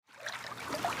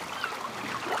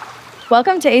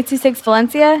Welcome to 826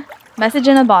 Valencia, message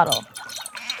in a bottle.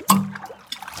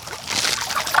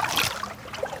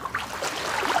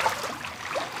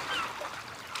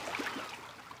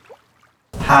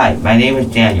 Hi, my name is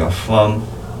Daniel from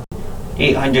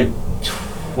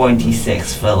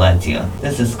 826 Valencia.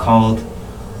 This is called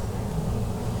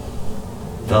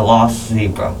The Lost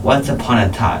Zebra. Once upon a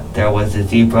time, there was a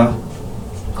zebra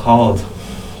called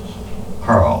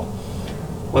Pearl,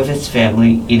 with his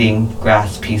family eating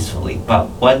grass peacefully. But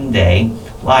one day,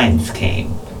 lions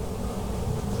came,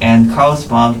 and Carl's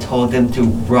mom told him to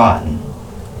run.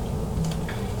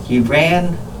 He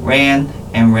ran,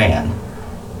 and ran,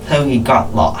 till he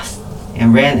got lost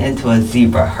and ran into a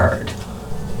zebra herd.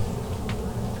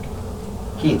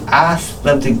 He asked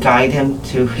them to guide him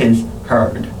to his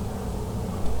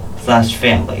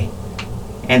herd/family,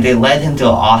 and they led him to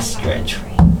an ostrich,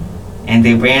 and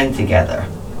they ran together.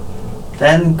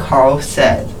 Then Carl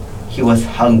said he was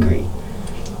hungry,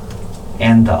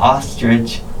 and the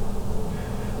ostrich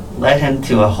led him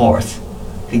to a horse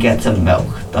to get some milk.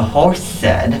 The horse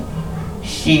said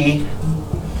she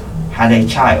had a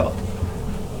child,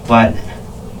 but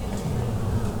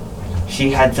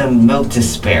she had some milk to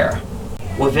spare.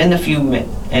 Within a few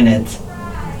minutes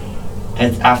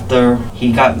after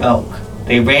he got milk,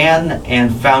 they ran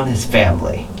and found his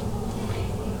family.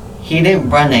 He didn't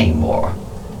run anymore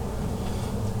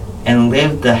and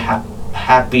lived a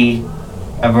happy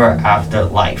ever after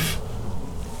life.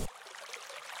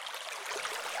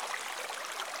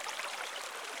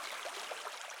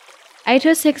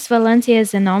 I26 Valencia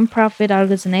is a non-profit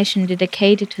organization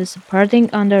dedicated to supporting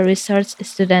under-researched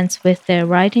students with their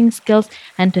writing skills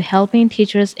and to helping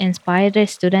teachers inspire their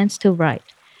students to write.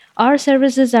 Our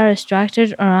services are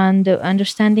structured around the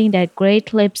understanding that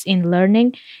great leaps in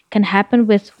learning can happen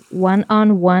with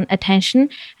one-on-one attention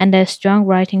and that strong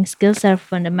writing skills are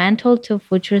fundamental to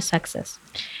future success.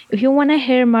 If you want to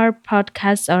hear more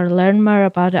podcasts or learn more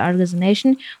about the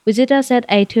organization, visit us at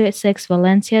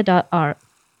a26valencia.org.